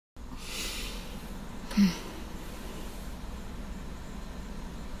Do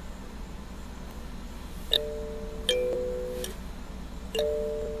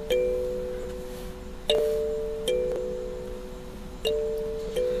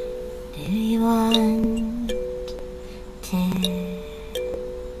you want to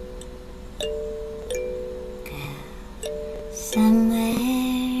go somewhere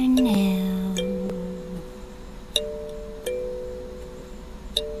new?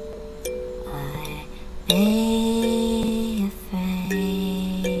 Or be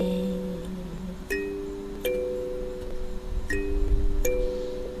afraid?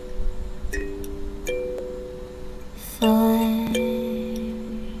 For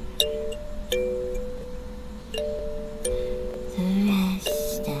the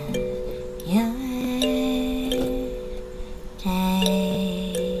rest of your days,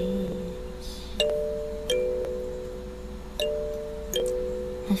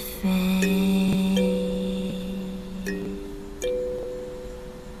 afraid,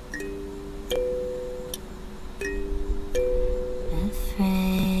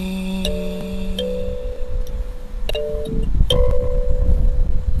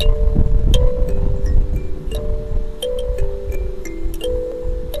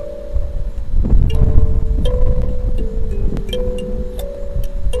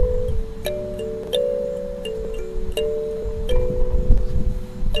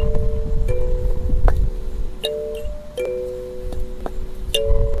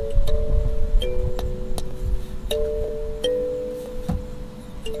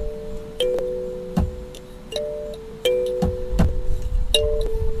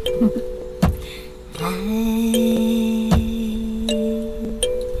 I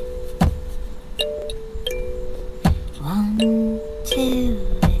want to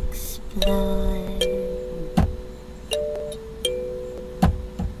explore,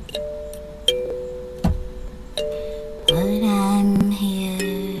 what I'm here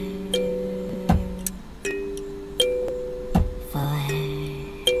for.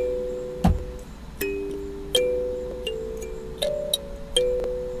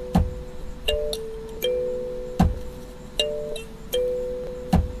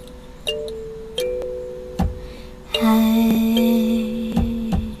 I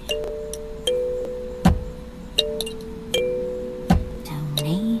don't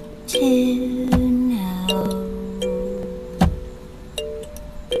need to know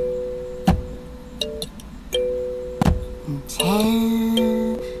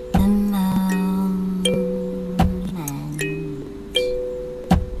until the moment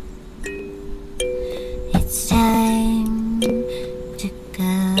it's time to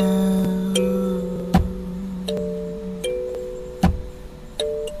go.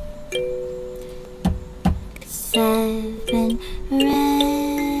 'Cause I've been ready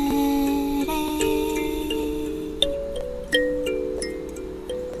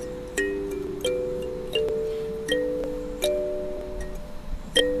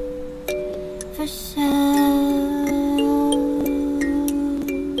for so long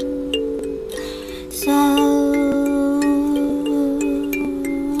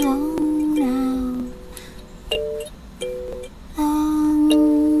now,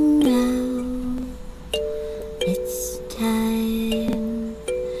 long now. It's time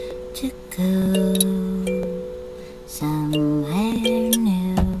to go somewhere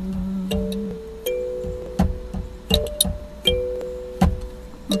new.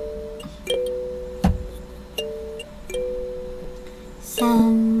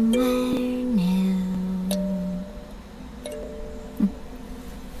 Somewhere new.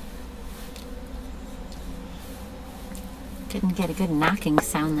 Couldn't get a good knocking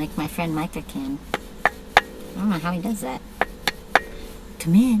sound like my friend Micah can. I don't know how he does that.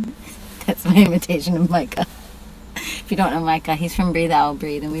 Come in. That's my imitation of Micah. If you don't know Micah, he's from Breathe Owl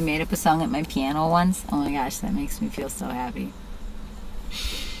Breathe, and we made up a song at my piano once. Oh my gosh, that makes me feel so happy.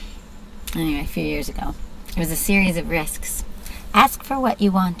 Anyway, a few years ago, it was a series of risks. Ask for what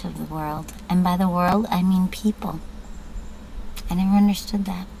you want of the world, and by the world, I mean people. I never understood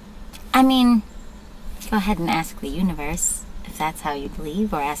that. I mean, go ahead and ask the universe if that's how you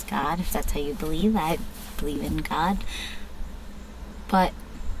believe, or ask God if that's how you believe. I believe in God. But,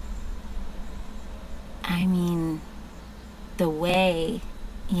 I mean, the way,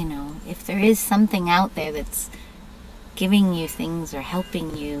 you know, if there is something out there that's giving you things or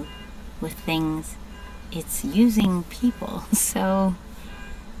helping you with things, it's using people. So,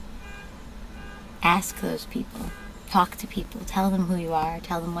 ask those people. Talk to people. Tell them who you are.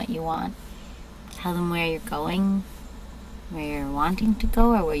 Tell them what you want. Tell them where you're going, where you're wanting to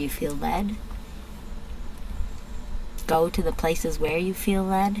go, or where you feel led. Go to the places where you feel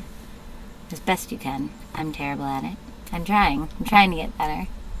led. as best you can. I'm terrible at it. I'm trying to get better.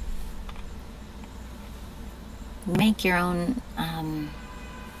 Make your own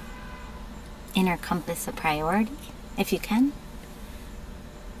inner compass a priority, if you can.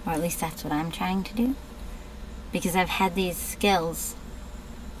 Or at least that's what I'm trying to do. Because I've had these skills,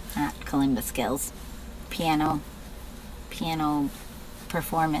 not Kalimba skills, piano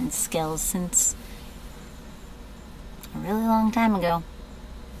performance skills since a really long time ago.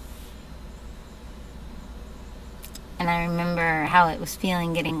 And I remember how it was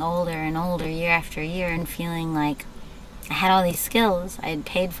feeling getting older and older year after year, and feeling like I had all these skills. I had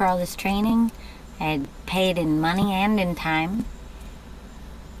paid for all this training. I had paid in money and in time.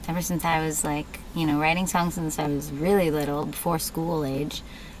 Ever since I was like, writing songs since I was really little, before school age.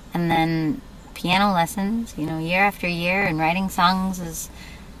 And then piano lessons, year after year, and writing songs as,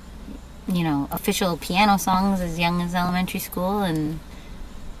 official piano songs as young as elementary school, and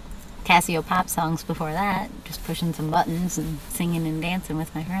Casio pop songs before that, just pushing some buttons and singing and dancing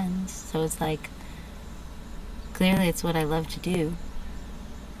with my friends. So it's like, clearly it's what I love to do.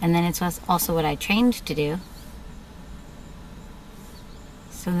 And then it's also what I trained to do.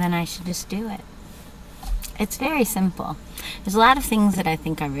 So then I should just do it. It's very simple. There's a lot of things that I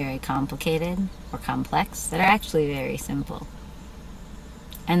think are very complicated or complex that are actually very simple.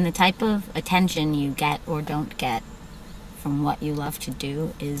 And the type of attention you get or don't get from what you love to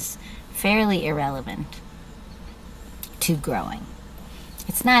do is fairly irrelevant to growing.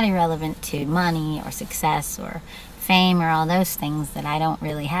 It's not irrelevant to money or success or fame or all those things that I don't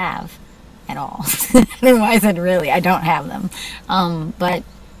really have at all. I don't know why I said really. I don't have them. But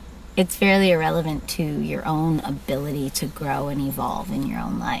it's fairly irrelevant to your own ability to grow and evolve in your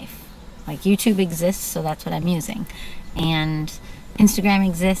own life. Like, YouTube exists, so that's what I'm using. And Instagram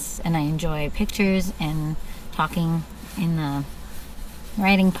exists, and I enjoy pictures and talking in the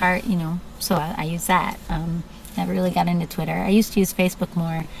writing part, so I use that. Never really got into Twitter. I used to use Facebook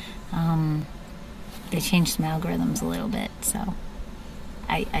more. They changed some algorithms a little bit, so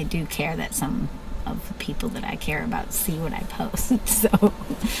I do care that some of the people that I care about see what I post. So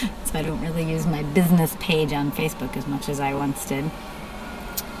I don't really use my business page on Facebook as much as I once did,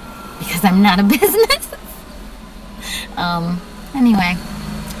 because I'm not a business. Anyway,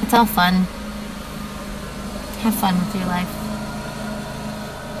 it's all fun. Have fun with your life.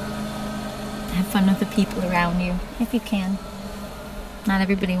 Have fun with the people around you, if you can. Not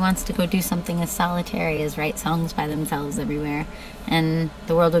everybody wants to go do something as solitary as write songs by themselves everywhere. And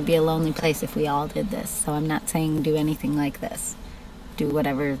the world would be a lonely place if we all did this. So I'm not saying do anything like this. Do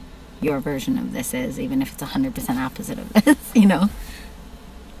whatever your version of this is, even if it's 100% opposite of this, I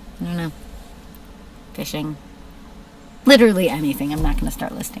don't know. Fishing. Literally anything. I'm not going to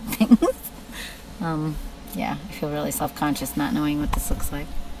start listing things. Yeah, I feel really self-conscious not knowing what this looks like.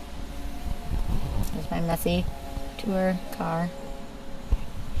 There's my messy tour car.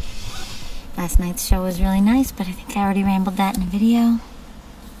 Last night's show was really nice, but I think I already rambled that in a video.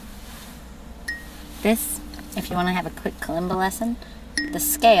 This, if you want to have a quick kalimba lesson, the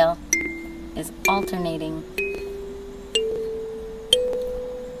scale is alternating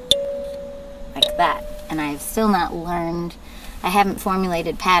like that. And I've still not learned, I haven't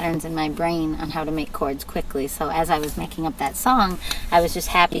formulated patterns in my brain on how to make chords quickly. So as I was making up that song, I was just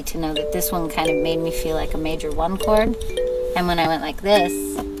happy to know that this one kind of made me feel like a major 1 chord. And when I went like this,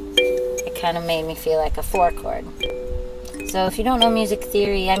 it kind of made me feel like a 4 chord. So if you don't know music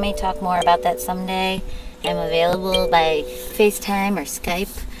theory, I may talk more about that someday. I'm available by FaceTime or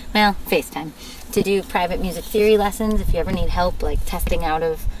Skype. Well, FaceTime. To do private music theory lessons if you ever need help, like testing out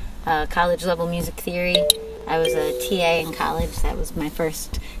of college level music theory. I was a TA in college. That was my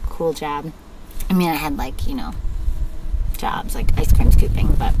first cool job. I mean, I had jobs like ice cream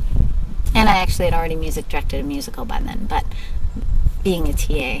scooping, and I actually had already music directed a musical by then, but being a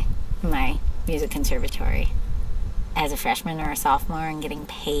TA in my music conservatory as a freshman or a sophomore and getting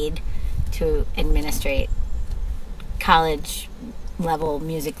paid to administrate college level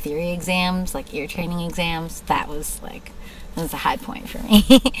music theory exams, like ear training exams, that was a high point for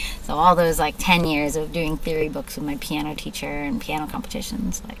me. So all those 10 years of doing theory books with my piano teacher and piano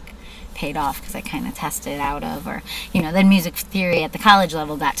competitions paid off, because I kind of tested out of, or then music theory at the college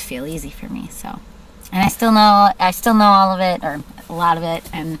level got to feel easy for me. So, and I still know all of it, or a lot of it,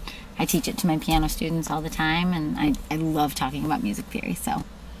 and I teach it to my piano students all the time, and I love talking about music theory. So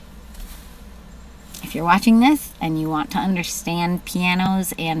if you're watching this and you want to understand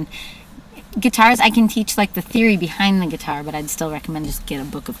pianos and guitars, I can teach the theory behind the guitar, but I'd still recommend just get a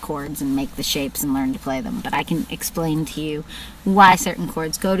book of chords and make the shapes and learn to play them. But I can explain to you why certain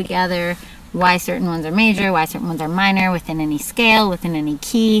chords go together, why certain ones are major, why certain ones are minor, within any scale, within any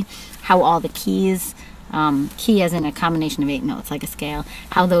key, how all the keys, key as in a combination of 8 notes, like a scale,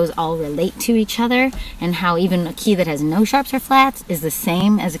 how those all relate to each other, and how even a key that has no sharps or flats is the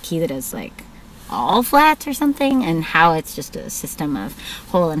same as a key that has like all flats or something, and how it's just a system of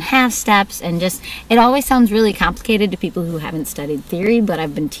whole and half steps, and just, it always sounds really complicated to people who haven't studied theory, but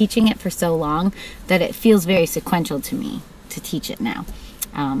I've been teaching it for so long that it feels very sequential to me to teach it now.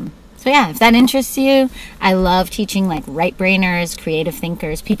 So yeah, if that interests you, I love teaching like right brainers, creative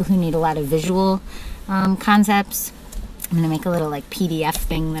thinkers, people who need a lot of visual concepts. I'm gonna make a little like PDF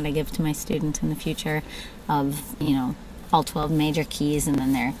thing that I give to my students in the future of, you know, all 12 major keys and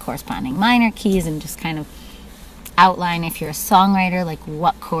then their corresponding minor keys, and just kind of outline, if you're a songwriter, like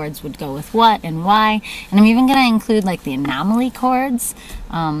what chords would go with what and why. And I'm even going to include like the anomaly chords.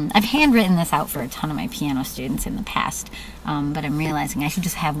 I've handwritten this out for a ton of my piano students in the past, but I'm realizing I should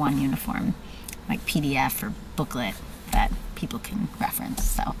just have one uniform like PDF or booklet that people can reference.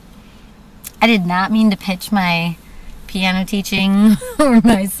 So I did not mean to pitch my piano teaching or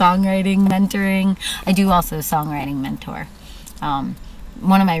my songwriting mentoring. I do also songwriting mentor.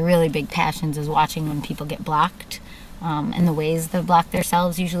 One of my really big passions is watching when people get blocked, and the ways they block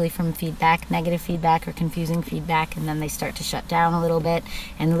themselves, usually from feedback, negative feedback or confusing feedback, and then they start to shut down a little bit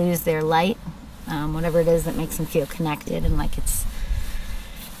and lose their light, whatever it is that makes them feel connected and like it's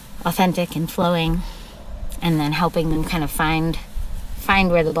authentic and flowing, and then helping them kind of find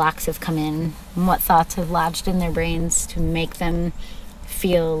where the blocks have come in and what thoughts have lodged in their brains to make them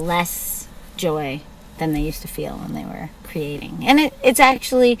feel less joy than they used to feel when they were creating. And it's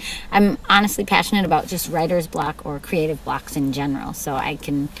actually, I'm honestly passionate about just writer's block or creative blocks in general. So I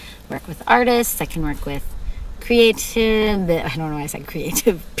can work with artists, I can work with creative, I don't know why I said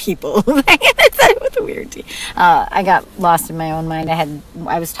creative people. I said it with a weird T. I got lost in my own mind.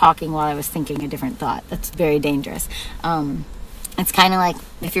 I was talking while I was thinking a different thought. That's very dangerous. It's kind of like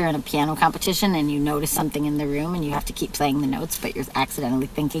if you're in a piano competition and you notice something in the room and you have to keep playing the notes, but you're accidentally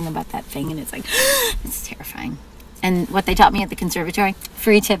thinking about that thing, and it's like, it's terrifying. And what they taught me at the conservatory,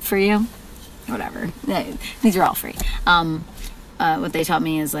 free tip for you, whatever, these are all free. What they taught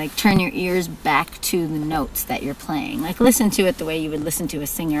me is like, turn your ears back to the notes that you're playing. Like listen to it the way you would listen to a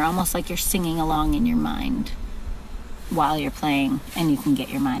singer, almost like you're singing along in your mind while you're playing, and you can get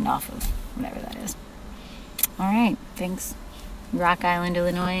your mind off of whatever that is. All right, thanks Rock Island,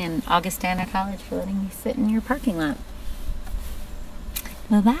 Illinois, and Augustana College for letting me sit in your parking lot.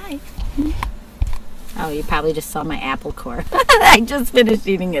 Bye-bye. Oh, you probably just saw my apple core. I just finished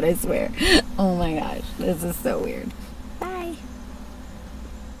eating it, I swear. Oh my gosh, this is so weird. Bye.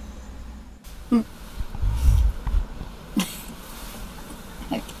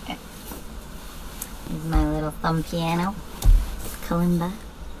 Okay. Here's my little thumb piano. It's Kalimba.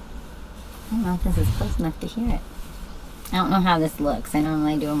 I don't know if this is close enough to hear it. I don't know how this looks. I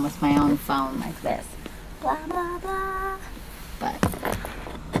normally do them with my own phone like this. Blah, blah, blah. But,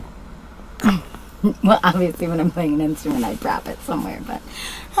 well, obviously when I'm playing an instrument, I drop it somewhere. But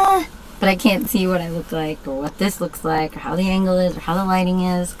I can't see what I look like or what this looks like or how the angle is or how the lighting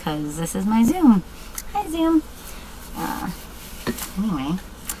is, because this is my Zoom. Hi, Zoom. Anyway,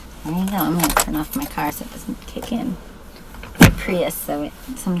 there you go. I'm going to turn off my car so it doesn't kick in. It's a Prius, so it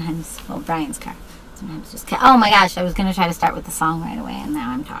sometimes, well, Brian's car. Sometimes just oh my gosh, I was going to try to start with the song right away, and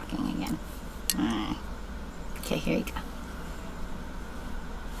now I'm talking again. Okay, here you go.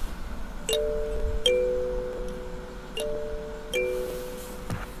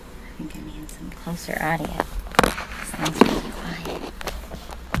 I think I need some closer audio. Sounds really quiet.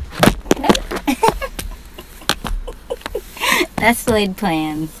 Best laid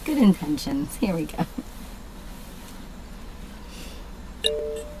plans, good intentions. Here we go.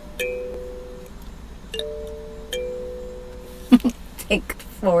 Take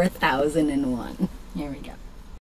 4001.